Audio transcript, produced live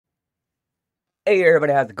Hey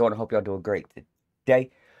everybody, how's it going? I hope y'all doing great today.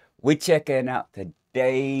 We checking out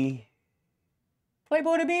today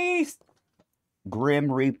Playboy the Beast,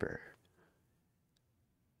 Grim Reaper.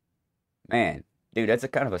 Man, dude, that's a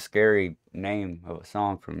kind of a scary name of a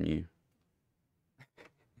song from you.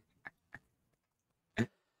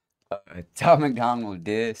 Tom MacDonald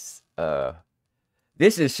diss.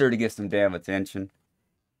 This is sure to get some damn attention.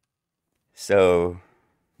 So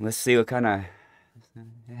let's see what kind of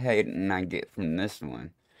hating I get from this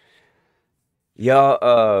one.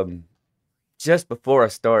 Y'all, just before I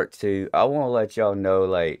start I want to let y'all know,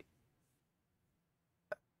 like,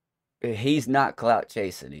 he's not clout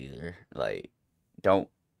chasing either. Like, don't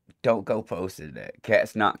don't go posting that.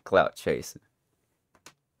 Cat's not clout chasing.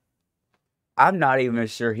 I'm not even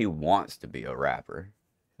sure he wants to be a rapper.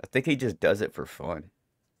 I think he just does it for fun.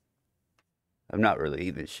 I'm not really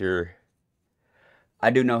even sure. I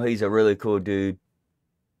do know he's a really cool dude.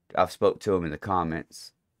 I've spoke to him in the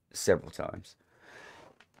comments several times.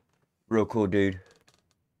 Real cool dude.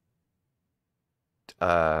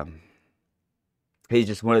 Um, he's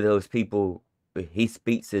just one of those people. He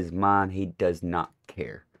speaks his mind. He does not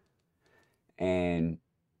care. And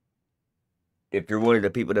if you're one of the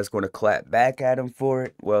people that's going to clap back at him for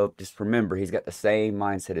it, well, just remember he's got the same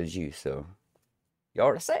mindset as you. So y'all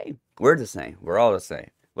are the same. We're the same. We're all the same.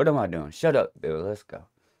 What am I doing? Shut up, Bill. Let's go.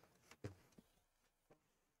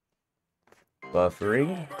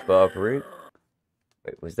 Buffering. Buffering.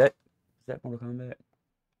 Wait, was that Mortal Kombat?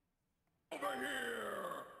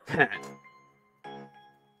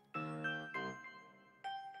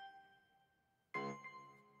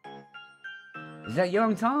 Is that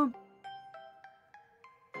Young Tom?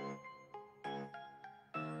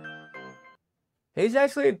 He's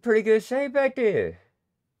actually in pretty good shape back there.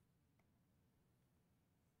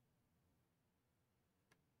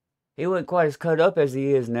 He wasn't quite as cut up as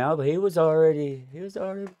he is now, but he was already, yeah, he's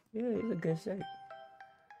in good shape.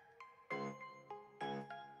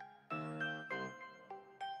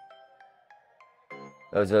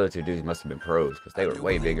 Those other two dudes must have been pros, because they were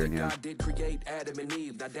way bigger than him.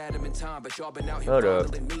 Hold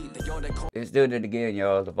up. It's doing it again,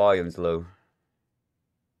 y'all. The volume's low.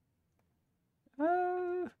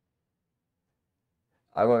 I'm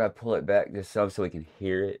gonna pull it back just some so we can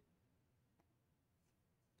hear it.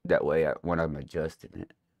 That way, when I'm adjusting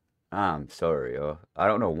it. I'm sorry, y'all. I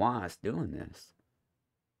don't know why it's doing this.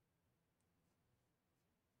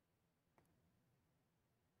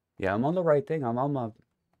 Yeah, I'm on the right thing. I'm on my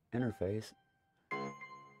interface.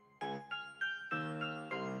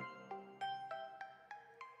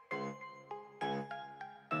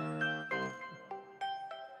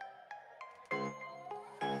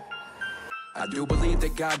 I do believe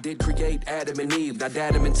that God did create Adam and Eve, not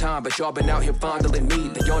Adam and Tom, but y'all been out here fondling me.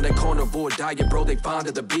 They on that corner board diet, bro, they fond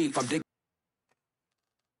of the beef. I'm digging.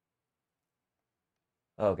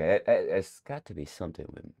 Okay, it's got to be something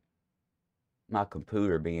with my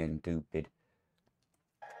computer being stupid.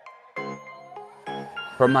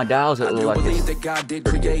 From my dials, it looked like I do believe that God did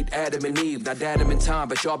create Adam and Eve, not Adam and Tom,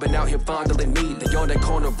 but y'all been out here fondling me. They on that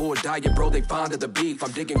corner board diet, bro, they fond of the beef.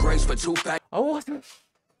 I'm digging graves for 2 packs. Oh, what the?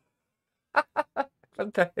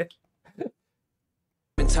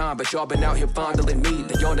 Time, but y'all been out here fondling me.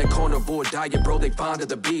 They on that corner board diet, bro, they fond of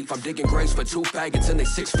the beef. I'm digging graves for 2 faggots and they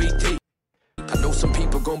 6 feet deep. I know some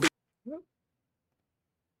people gonna be.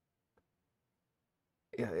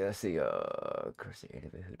 Yeah, let's see, curse the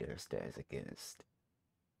enemy who dare stands against.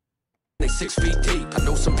 They 6 feet deep. I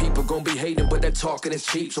know some people gonna be hating, but that talking is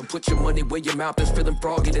cheap. So put your money where your mouth is, feeling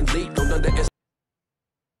froggy and leap. Don't underestimate.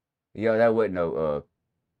 Yo, that wasn't no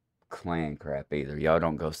clan crap either. Y'all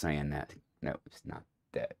don't go saying that. No, it's not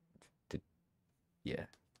that. Yeah.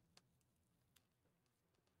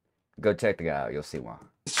 Go check the guy out. You'll see why.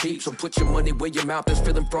 Cheap, so put your money where your mouth is,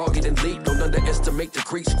 feeling froggy and leap. Don't underestimate the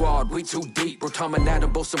Creek Squad. We too deep. Bro, Tom and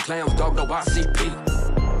Adam both some clowns. Dog, no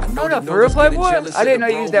ICP. Oh no, for real, Playboy? I didn't know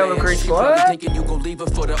you used that with Creek Squad. Thinking you gon' leave her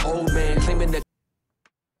for the old man, claiming that.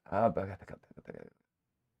 Back up.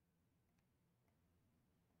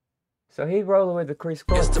 So he rolling with the Creek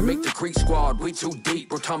Squad. Estimate the Creek Squad, we too deep.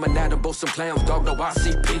 Bro, Tom and Adam both some clowns, dog, no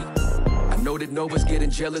ICP. I know that Nova's getting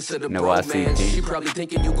jealous of the no bro ICP. Man. She probably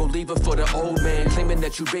thinking you gon' leave her for the old man, claiming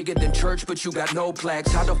that you bigger than church, but you got no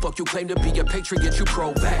plaques. How the fuck you claim to be a patriot? You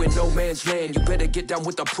pro-vax. With no man's land, you better get down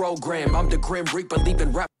with the program. I'm the Grim Reaper,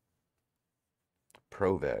 leaving rap.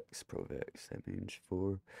 Pro-vax. That means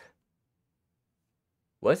for.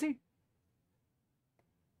 Was he?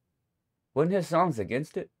 Wasn't his songs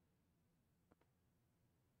against it?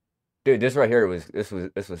 Dude, this right here was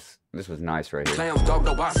This was nice right here. Clowns, dog,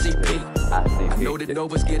 no ICP. I know that ICP.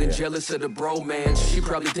 Nova's getting jealous of the bromance. She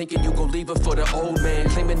probably thinking you gon' leave her for the old man.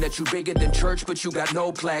 Claiming that you bigger than church, but you got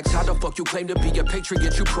no plaques. How the fuck you claim to be a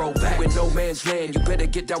patriot, you pro-back? With no man's land, you better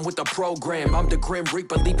get down with the program. I'm the Grim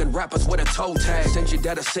Reaper, leaving rappers with a toe tag. Send your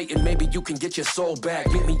data Satan, maybe you can get your soul back.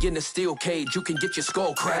 Meet me in the steel cage, you can get your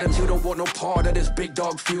skull cracked. And you don't want no part of this big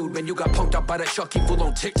dog feud. Man, you got punked up by that Chucky fool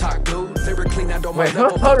on TikTok, dude. Lyrically not on my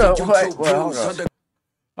level, hold on, fucking wait, YouTube wait, hold views. on.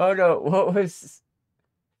 Oh no, what was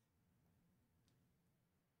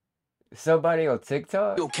somebody on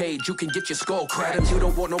TikTok? Steel cage, you can get your skull cracked. And you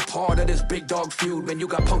don't want no part of this big dog feud. Man, you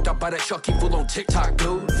got punked up by that Chucky fool on TikTok,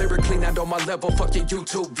 dude. Lyrically not on my level, fucking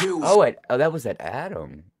YouTube views. Oh wait, oh that was at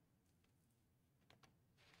Adam.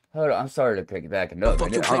 Hold on, I'm sorry to pick it back up.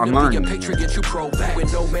 Fuck you I'm claim to be learning a here. patriot, you pro-back.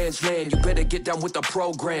 With no man's land, you better get down with the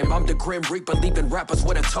program. I'm the Grim Reaper, leaving rappers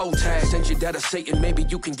with a toe tag. Send your data Satan, maybe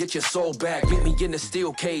you can get your soul back. Meet me in the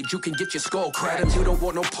steel cage, you can get your skull cracked. And you don't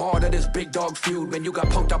want no part of this big dog feud. Man, you got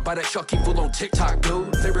punked up by that Chucky fool on TikTok,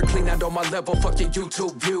 dude. Lyrically not on my level, fuck your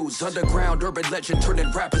YouTube views. Underground urban legend,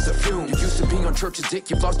 turning rappers a fume. You used to be on church's dick,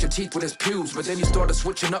 you lost your teeth with his pubes. But then you started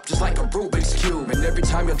switching up just like a Rubik's Cube. And every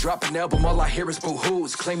time you drop an album, all I hear is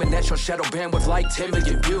boo-hoos. Claiming that your shadow band with like 10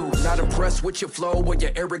 million views. Not impressed with your flow or your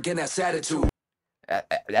arrogant ass attitude.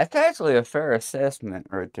 That's actually a fair assessment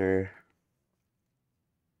right there.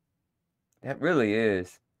 That really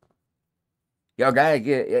is. Y'all gotta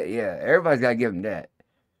get, yeah, everybody's gotta give him that.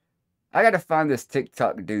 I gotta find this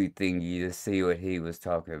TikTok dude thingy to see what he was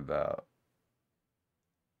talking about.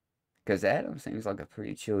 Because Adam seems like a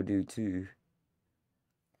pretty chill dude too.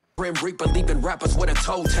 Grim Reaper, leaving rappers with a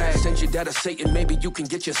toe tag. Send your data Satan, maybe you can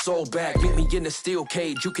get your soul back. Meet me in the steel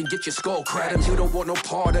cage, you can get your skull cracked. And you don't want no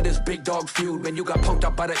part of this big dog feud. Man, you got punked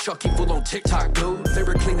up by that Chucky fool on TikTok, dude.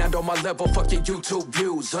 Lyrically not on my level, fuck your YouTube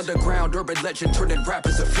views. Underground urban legend, turning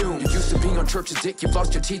rappers a fume. You used to be on church's dick, you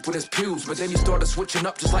lost your teeth with his pubes. But then you started switching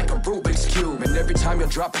up just like a Rubik's Cube. And every time you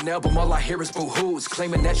drop an album, all I hear is boo-hoos.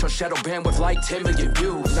 Claiming that your shadow band with like 10 million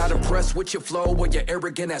views. Not impressed with your flow or your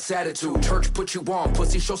arrogant ass attitude. Church put you on,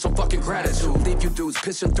 pussy, show some fucking gratitude. Leave you dudes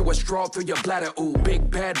pissing through a straw through your bladder. Ooh,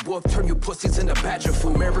 big bad wolf, turn you pussies into badger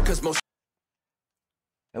food. America's most.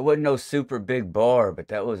 It wasn't no super big bar, but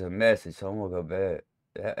that was a message, so I'm gonna go back.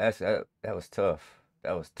 That was tough.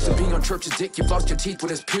 That was tough. So being on church's dick, you lost your teeth with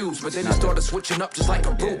his pubes. But then you started switching up just like a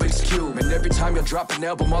Rubik's Cube. And every time you drop an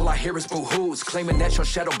album, all I hear is boo-hoos. Claiming that your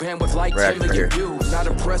shadow band with like 10 million views. Not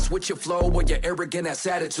impressed with your flow or your arrogant ass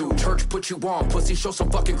attitude. Church put you on, pussy, show some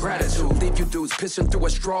fucking gratitude. Leave you dudes pissing through a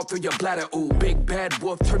straw through your bladder. Ooh, big bad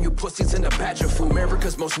wolf, turn you pussies into badger food.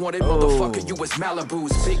 America's most wanted motherfucker, you was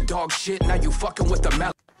Malibu's. Big dog shit, now you fucking with the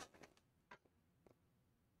Malibu.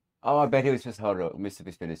 Oh, I bet he was just, hold up,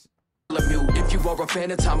 Mississippi Spanish. If you are a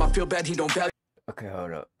fan of time, I feel bad he don't value. Okay,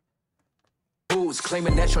 hold up.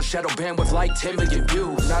 Claiming that your shadow band with like 10 million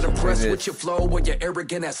views. Not impressed with your flow or your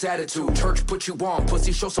arrogant ass attitude. Church put you on,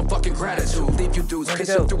 pussy, show some fucking gratitude. Leave you dudes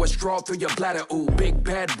pissing through a straw through your bladder. Ooh, big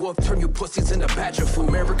bad wolf, turn you pussies into badger food.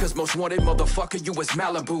 America's most wanted motherfucker, you was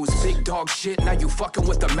Malibu's. Big dog shit, now you fucking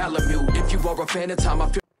with the Malamute. If you are a fan of time, I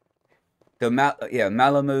feel.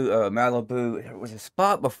 Malibu. There was a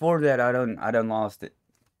spot before that I done lost it.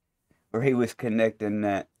 Where he was connecting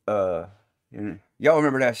that, y'all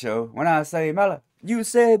remember that show? When I say Mala, you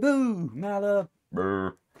say boo, Mala.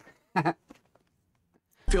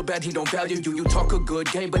 Feel bad he don't value you. You talk a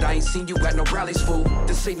good game, but I ain't seen you at no rallies, fool.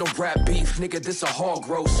 This ain't no rap beef, nigga, this a hog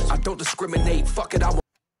roast. I don't discriminate, fuck it, I want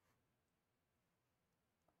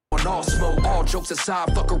all smoke. All jokes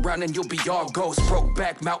aside, fuck around and you'll be all ghost. Broke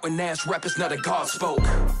back, mountain ass rappers, not a god spoke.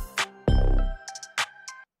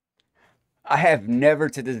 I have never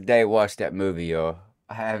to this day watched that movie, y'all.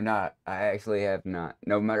 I have not. I actually have not.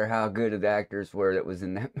 No matter how good the actors were that was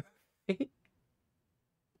in that movie.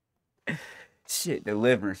 Shit,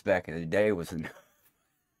 Deliverance back in the day was enough.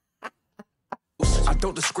 I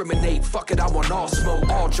don't discriminate, fuck it, I want all smoke.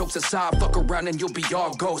 All jokes aside, fuck around and you'll be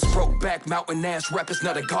all ghost. Broke back, mountain ass rappers,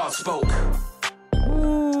 not a god spoke.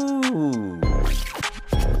 Ooh.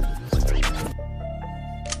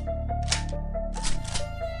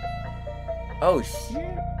 Oh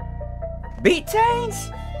shit. Beat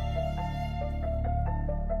chains?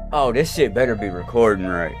 Oh, this shit better be recording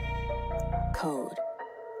right. Code.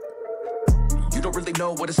 You don't really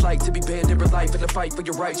know what it's like to be banned in real life in a fight for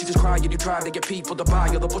your rights. You just cry and you try to get people to buy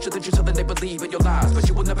all the bullshit that you tell them they believe in your lies. But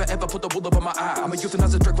you will never ever put the wool over my eye. I'm a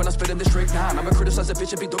euthanize a trick when I spit in this trick 9. I'm a criticize a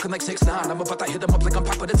bitch and be looking like 6'9". I'm about to hit them up like I'm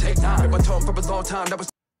Pac with a take 9. Been my tone for a long time, that was.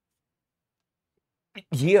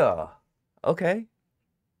 Yeah. Okay.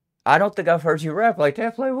 I don't think I've heard you rap like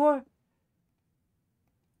that, Playboy.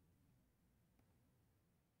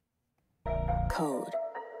 code.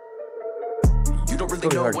 You don't really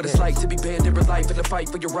know what it's like to be banned in real life in a fight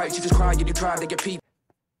for your rights. You just cry and you try to get people.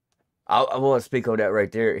 I want to speak on that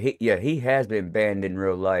right there. He has been banned in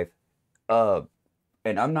real life.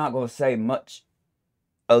 And I'm not going to say much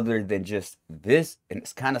other than just this, and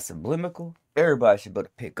it's kind of subliminal. Everybody should be able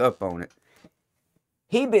to pick up on it.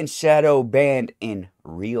 He been shadow banned in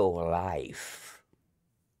real life.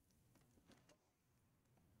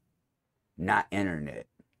 Not internet.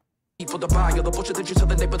 For the buy of the bullshit that you tell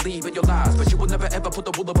them they believe in your lies, but you will never ever put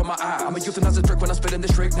the wool over my eye. I'm a euthanizer trick when I spit in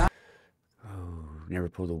this trick. Never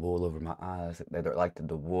pull the wool over my eyes. They're like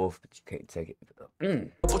the wolf, but you can't take it.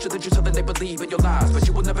 Bullshit that you tell them they believe in your lies, but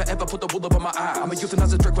you will never ever put the wool over my eye. I'm a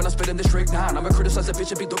euthanizer trick when I spit in this trick 9. I'm a criticize a bitch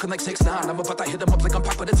and be looking like 6'9". I'm about to hit them up like I'm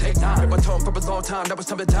Pac with a take 9. My tone for a long time, that was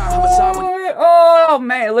time to die. Oh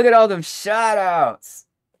man, look at all them shout outs.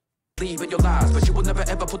 Believe in your lies, but you will never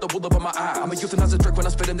ever put the wool over my eye. I'm a euthanizer trick when I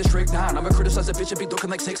spit in this trick 9. I'm a criticize a bitch and be looking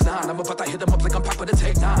like 6'9". I'm about to hit them up like I'm Pac with a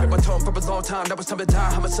take 9. My tone for a long time, that was time to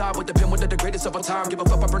die. Homicide with the pen, one of the greatest of all time. Give a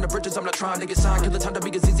fuck, I burn the bridges, I'm not trying to get signed. Kill the time to be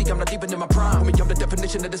as easy, I'm not even in my prime. I'm the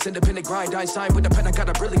definition of this independent grind. I sign with the pen, I got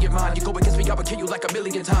a brilliant mind. You go against me, I will kill you like a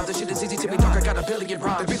million times. This shit is easy to me, dog, I got a billion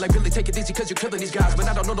rhymes. Be like, really take it easy, cause you're killing these guys. But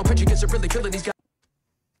I don't know no pitch against really killing these guys.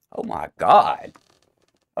 Oh my god.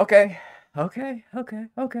 Okay.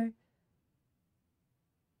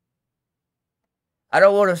 I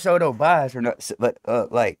don't want to show no bias or not, but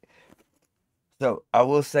like, so I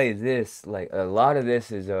will say this: like, a lot of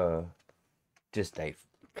this is just a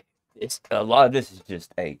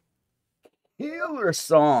killer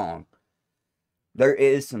song. There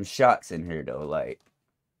is some shots in here though, like,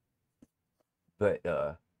 but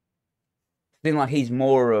seems like he's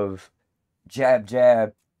more of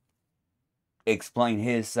jab, explain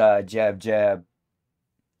his side, jab,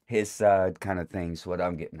 his side kind of things. What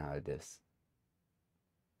I'm getting out of this.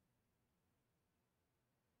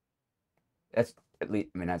 That's at least,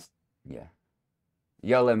 I mean, that's, yeah.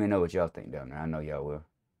 Y'all let me know what y'all think down there. I know y'all will.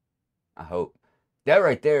 I hope. That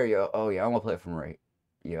right there, yo. Oh, yeah, I'm gonna play it from right.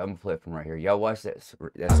 Yeah, I'm gonna play it from right here. Y'all watch that.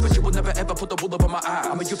 But you will never ever put the wool over my eye.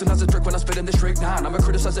 I'm a euthanizer trick when I spit in this trick 9. I'm a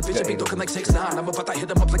criticize a bitch and be looking like 6'9". I'm about to hit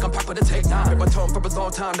them up like I'm Pac with a take 9. My tone for a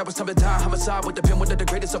long time, that was time to die. Homicide with the pen, one of the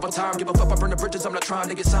greatest of all time. Give a fuck, I burn the bridges, I'm not trying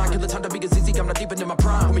to get signed. Kill the time to be as easy, I'm not even in my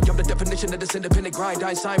prime. I'm the definition of this independent grind.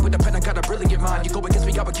 I sign with the pen, I got a brilliant mind. You go against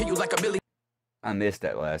me, I will kill you like a million. I missed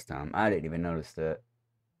that last time. I didn't even notice that.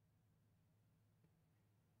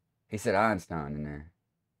 He said Einstein in there.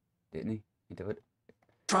 Didn't he? He did it.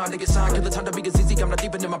 Trying to get signed, kill the time to be as easy, I'm not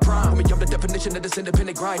even in my prime. I'm the definition of this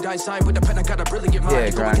independent grind. I sign with the pen, I got a brilliant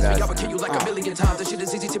mind. You go against me, I will kill you like a million times. This shit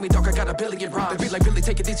is easy to me, dog, I got a billion rhymes. They be like, really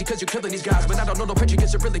take it easy, cause you're killing these guys. But I don't know no pitch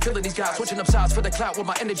against you're really killing these guys. Switching up sides for the clout with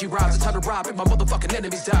my energy rise. It's time to rob and my motherfucking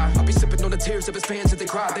enemies die. I'll be sipping on the tears of his fans as they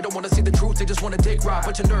cry. They don't wanna see the truth, they just wanna dick ride.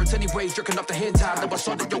 Bunch of nerds anyways, jerking off the hand time. Now I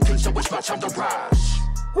saw that your king, so it's my time to rise.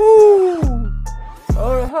 Woo!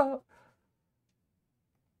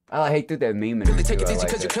 Oh, I hate that meme. Really take it easy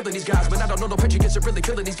cause you're killing these guys. But I don't know no pitch against you're really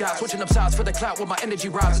killing these guys. Switching up sides for the clout with my energy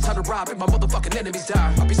rise. It's time to rob and my motherfucking enemies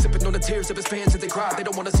die. I'll be sipping on the tears of his fans as they cry. They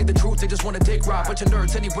don't wanna see the truth, they just wanna dick ride. Bunch of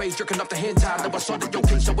nerds anyways, jerking off the hand time. Now I saw that your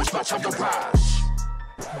king, so it's my time to rise.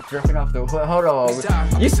 Jerking off the, hold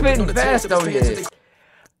on. You spitting fast on this.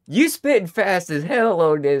 You spitting fast as hell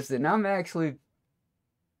on this, and I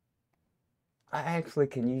actually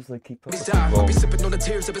can usually keep up with I'll be sipping on the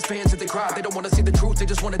tears of his fans as they cry. They don't want to see the truth, they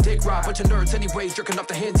just want to dick ride. Bunch of nerds anyways, jerking off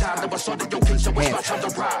the hand time. Now I saw that your king, so it's my time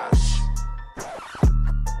to rise.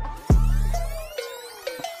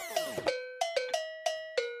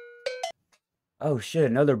 Oh shit,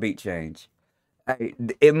 another beat change.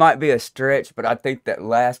 It might be a stretch, but I think that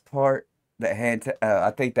last part, that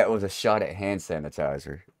I think that was a shot at hand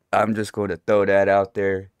sanitizer. I'm just going to throw that out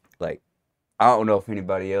there. Like, I don't know if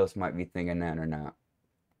anybody else might be thinking that or not.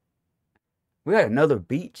 We got another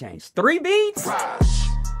beat change. 3 beats?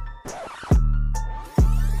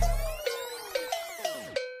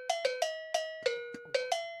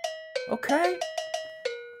 Okay.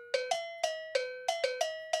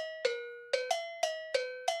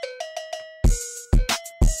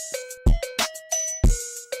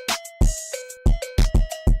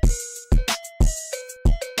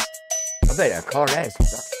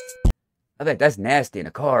 I bet that's nasty in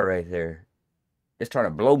a car right there. Just trying to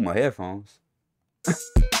blow my headphones.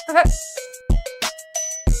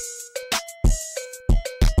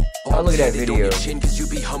 Oh, look at that video. Cause you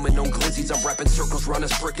be humming on glizzies. I'm rapping circles round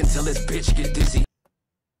this brick until this bitch get dizzy.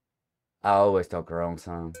 I always talk the wrong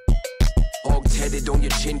song. headed on your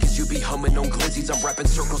chin, cause you be humming on glizzies. I'm rapping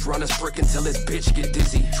circles round this brick until this bitch get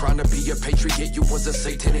dizzy. Trying to be a patriot, you was a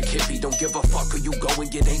satanic hippie. Don't give a fuck who you go and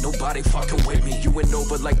get, ain't nobody fucking with me. You ain't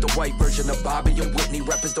over like the white version of Bobby and Whitney.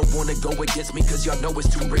 Rappers don't wanna go against me, cause y'all know it's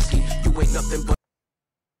too risky. You ain't nothing but...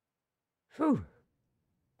 Whew.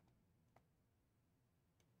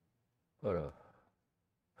 Hold on.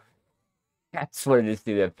 I swear to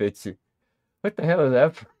see that picture. What the hell is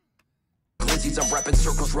that from? I'm rapping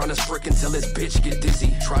circles round this brick until this bitch get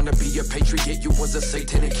dizzy. Trying to be a patriot, you was a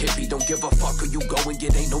satanic hippie. Don't give a fuck who you go and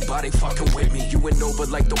get, ain't nobody fucking with me. You ain't over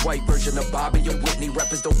like the white version of Bobby and Whitney.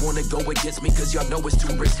 Rappers don't wanna go against me, cause y'all know it's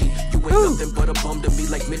too risky. You ain't nothing but a bum to me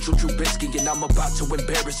like Mitchell Trubisky. And I'm about to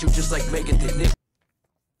embarrass you just like Megan did Nick.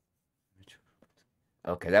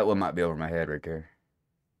 Okay, that one might be over my head right there.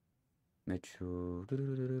 Mitchell.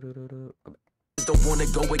 Don't wanna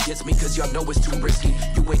go against me, cause y'all know it's too risky.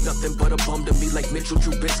 You ain't nothing but a bum to me like Mitchell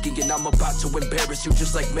Trubisky. And I'm about to embarrass you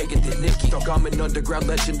just like Megan did Nicki. Dog, I'm an underground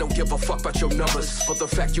legend, don't give a fuck about your numbers. For the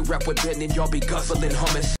fact you rap with Ben and y'all be guzzling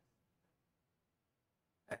hummus.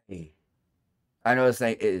 Hey, I know this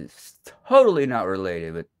it's totally not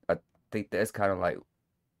related, but I think that's kind of like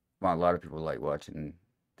why a lot of people like watching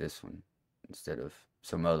this one instead of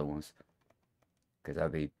some other ones. Cause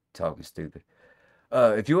I'd be talking stupid.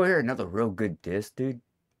 If you want to hear another real good diss, dude,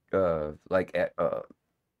 like at,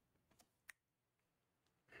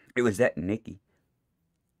 it was that Nicki.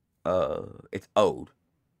 It's old.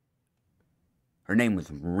 Her name was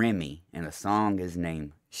Remy, and the song is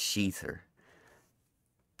named She's Her.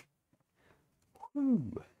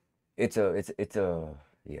 Whew. It's a,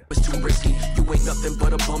 yeah. It's too risky. You ain't nothing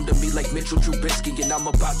but a bum to me like Mitchell Trubisky. And I'm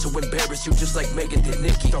about to embarrass you just like Megan did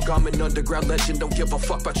Nicki. Dog, I'm an underground legend, don't give a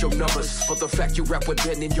fuck about your numbers. For the fact you rap with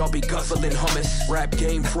Ben and y'all be guzzling hummus. Rap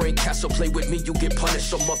game, Frank Castle, play with me, you get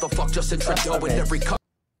punished. So motherfuck Justin Trudeau in every cut.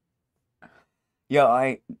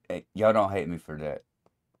 Yo, y'all don't hate me for that.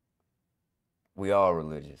 We all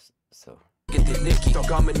religious, so.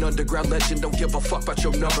 Dog, I'm an underground legend, don't give a fuck about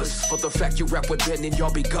your numbers. For the fact you rap with Ben and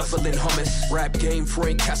y'all be guzzling hummus. Rap game,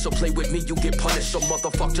 Frank Castle, play with me, you get punished. So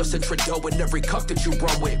motherfuck Justin Trudeau in every cup that you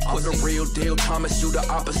run with. Put a real deal, Thomas, you the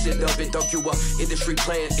opposite of it. Dog, you a industry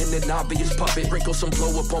plant in an obvious puppet. Sprinkle some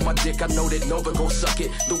blow up on my dick, I know that Nova gon' suck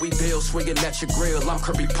it. Louisville swinging at your grill, I'm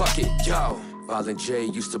Kirby Puckett, yo. Violent J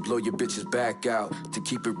used to blow your bitch's back out. To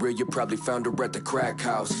keep it real, you probably found her at the crack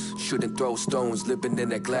house. Shouldn't throw stones, living in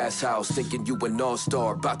that glass house. Thinking you an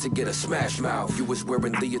all-star, about to get a smash mouth. You was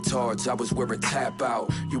wearing leotards, I was wearing tap out.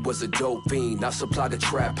 You was a dope fiend, I supplied a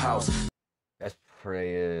trap house. That's before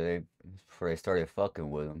they started fucking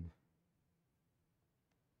with him.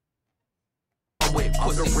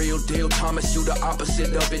 Put a real deal, Thomas, you the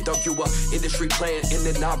opposite of it. Dog, you a industry plant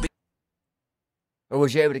in an obvious. Or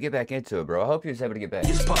was you able to get back into it, bro? I hope you was able to get back.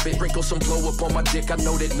 His puppet, sprinkle some blow up on my dick. I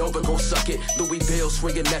know that Nova gon' suck it. Louisville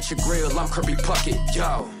swinging at your grill. I'm Kirby Puckett,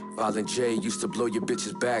 yo. Violent J used to blow your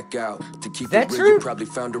bitch's back out. To keep it real, you probably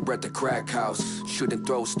found her at the crack house. Shouldn't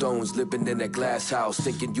throw stones, living in that glass house.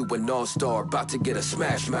 Thinking you an all-star, about to get a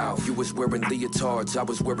smash mouth. You was wearing leotards, I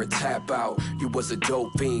was wearing tap out. You was a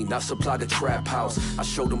dope fiend, I supplied a trap house. I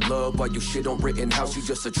showed them love while you shit on Rittenhouse. You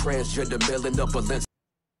just a transgender mailing up a lens.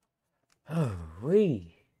 Oh,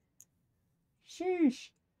 wee.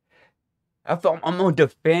 Sheesh. I'm gonna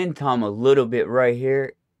defend Tom a little bit right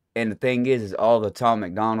here. And the thing is all the Tom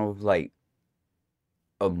MacDonald, like,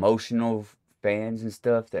 emotional fans and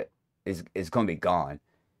stuff that is gonna be gone.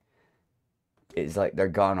 It's like they're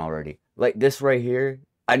gone already. Like this right here,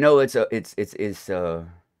 I know it's all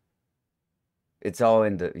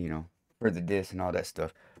in the, you know, for the diss and all that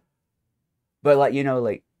stuff. But like, you know,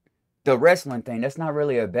 like the wrestling thing, that's not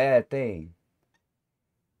really a bad thing.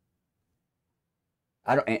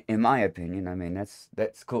 I don't, in my opinion, I mean,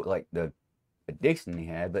 that's cool, like the addiction he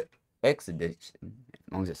had, but X addiction, as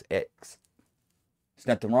long as it's X. There's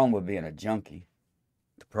nothing wrong with being a junkie.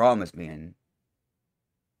 The problem is being,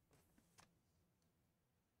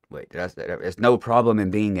 there's no problem in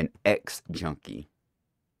being an X junkie.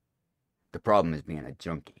 The problem is being a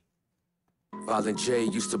junkie. Violent J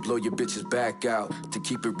used to blow your bitch's back out. To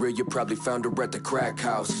keep it real, you probably found her at the crack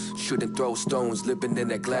house. Shouldn't throw stones, living in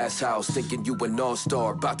that glass house. Thinking you an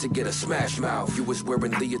all-star, about to get a smash mouth. You was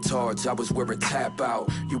wearing leotards, I was wearing tap out.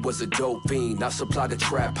 You was a dope fiend, I supplied a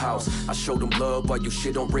trap house. I showed them love while you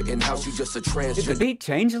shit on Rittenhouse. You just a transgender. Did the beat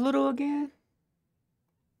change a little again?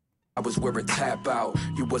 I was wearing tap out.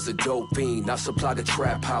 You was a dope fiend, I supplied a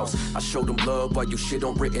trap house. I showed them love while you shit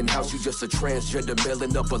on Rittenhouse. You just a transgender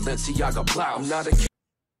mailing up Balenciaga blouse. I'm not a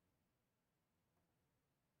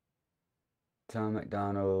Tom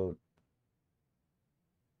MacDonald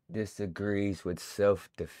disagrees with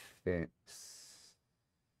self-defense.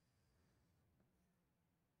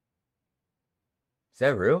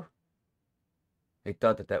 that real? They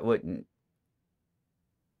thought that that wouldn't.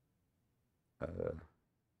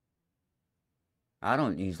 I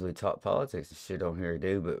don't usually talk politics and shit on here,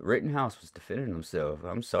 dude, but Rittenhouse was defending himself.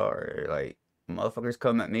 I'm sorry. Like, motherfuckers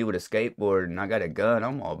come at me with a skateboard and I got a gun,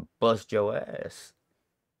 I'm gonna bust your ass.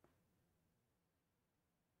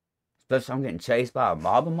 Especially I'm getting chased by a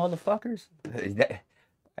mob of motherfuckers. Hey,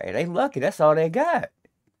 they lucky. That's all they got.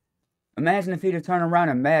 Imagine if he'd have turned around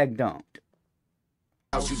and MacDonald.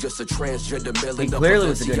 You just a transgender He clearly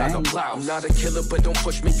was a good aim. I'm not a killer, but don't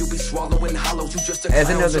push me. You be swallowing hollows. You just a As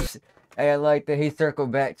another, hey, I like that he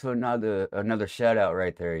circled back to another shout out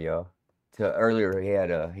right there, y'all. To earlier he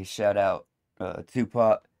had he shout out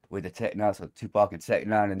Tupac with the Tech 9, so Tupac and Tech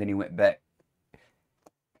 9, and then he went back.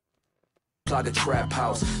 The trap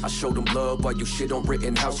house. I showed them love while you shit on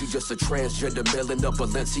Rittenhouse. You just a transgender melon up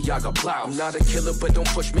Balenciaga blouse. I'm not a killer, but don't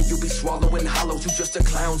push me. You be swallowing hollows. You just a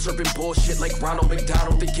clown serving bullshit like Ronald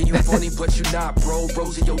McDonald. Thinking you funny, but you not, bro.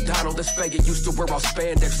 Rosie O'Donnell. This faggot used to wear all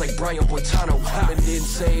spandex like Brian Boitano. I'm an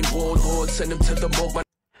insane warlord. Send him to the mold.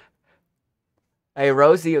 Hey,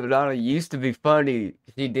 Rosie O'Donnell used to be funny.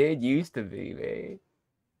 She did used to be, man.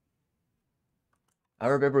 I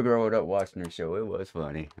remember growing up watching her show. It was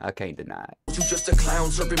funny. I can't deny it. You just a clown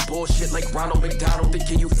serving bullshit like Ronald McDonald.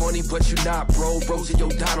 Thinking you funny, but you not, bro. Rosie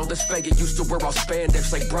O'Donnell. This faggot used to wear all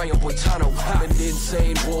spandex like Brian Boitano. I'm an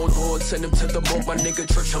insane warlord. Send him to the mold. My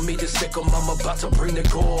nigga church on me to sick him. I'm about to bring the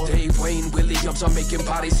gore. Dave Wayne Williams. I'm making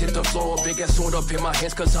bodies hit the floor. Big ass sword up in my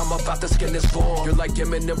hands cause I'm about to skin this boar. You're like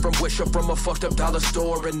Eminem from Wish Up from a fucked up dollar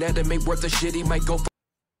store. An anime worth of shit. He might go for.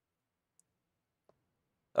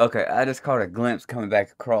 Okay, I just caught a glimpse coming back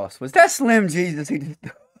across. Was that Slim Jesus? He just...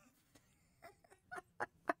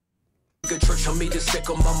 Church on me to sick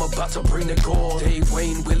him. I'm about to bring the gore. Dave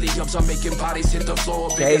Wayne Williams. I'm making bodies hit the floor.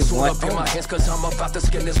 Big sword up in my hands cause I'm about to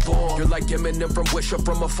skin this boar. You're like Eminem from Wish Up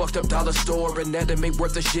from a fucked up dollar store. An anime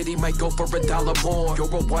worth of shit. He might go for $1 more. You're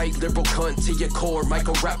a white liberal cunt to your core.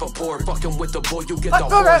 Michael Rappaport. Fucking with the boy, you get the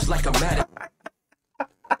horns like a mad.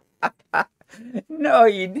 No,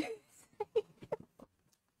 you didn't.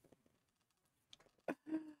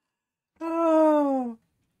 Oh,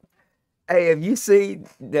 hey, have you seen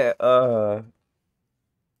that?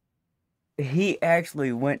 He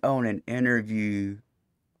actually went on an interview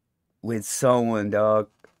with someone, dog.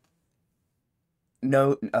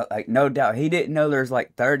 No, like no doubt, he didn't know there's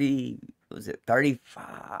like 30. Was it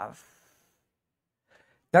 35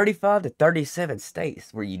 to 37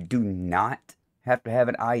 states where you do not have to have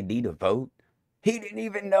an ID to vote. He didn't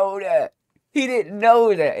even know that. He didn't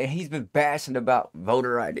know that, and he's been bashing about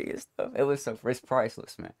voter ID and stuff. It was it's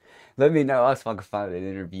priceless, man. Let me know if I can find an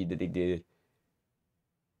interview that he did.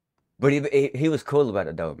 But he was cool about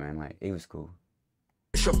it though, man. Like, he was cool.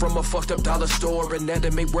 From a fucked up dollar store, an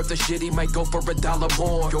anime worth of shit. He might go for $1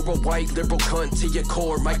 more. You're a white liberal cunt to your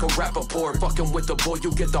core. Michael Rappaport. Fucking with the boy,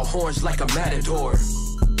 you get the horns like a matador.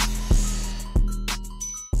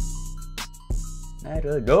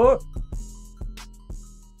 Matador.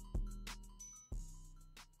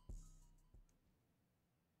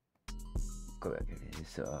 Go back in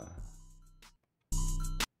this,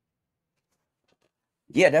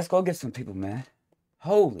 yeah, let's go get some people, man.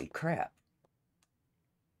 Holy crap.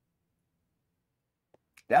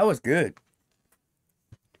 That was good.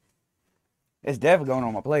 It's definitely going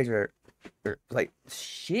on my playlist.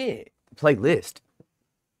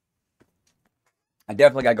 I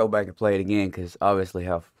definitely gotta go back and play it again, because obviously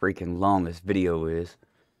how freaking long this video is.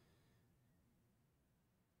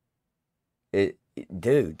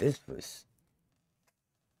 Dude, this was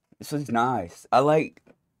nice. I like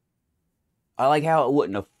how it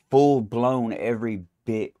wasn't a full blown every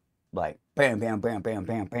bit like bam bam bam bam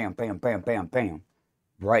bam bam bam bam bam bam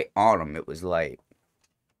right on them. It was like,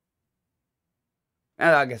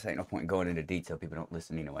 I guess ain't no point in going into detail. People don't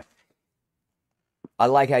listen anyway. I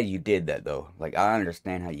like how you did that though. Like, I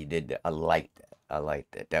understand how you did that. I like that. I like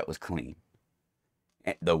that. That was clean.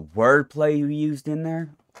 And the wordplay you used in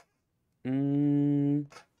there.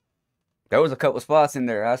 There was a couple spots in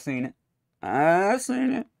there. I seen it. I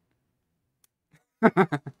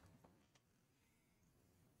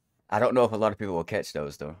don't know if a lot of people will catch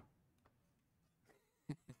those though.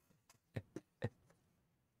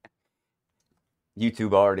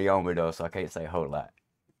 YouTube already on me though, so I can't say a whole lot.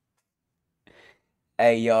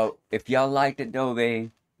 Hey y'all, if y'all liked it though,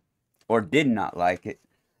 man, or did not like it,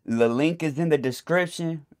 the link is in the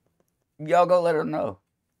description. Y'all go let her know.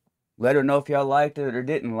 Let her know if y'all liked it or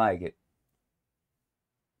didn't like it.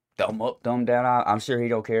 Thumb up, thumb down. I'm sure he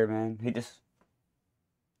don't care, man. He just,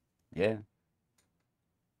 yeah.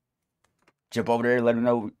 Jump over there, let him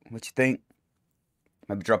know what you think.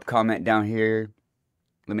 Maybe drop a comment down here.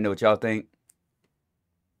 Let me know what y'all think.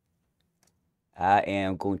 I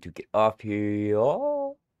am going to get off here,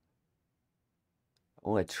 y'all. I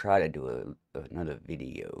want to try to do another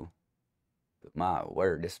video. But my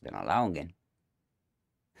word, this has been a long one.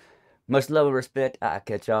 Much love and respect. I'll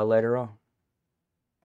catch y'all later on.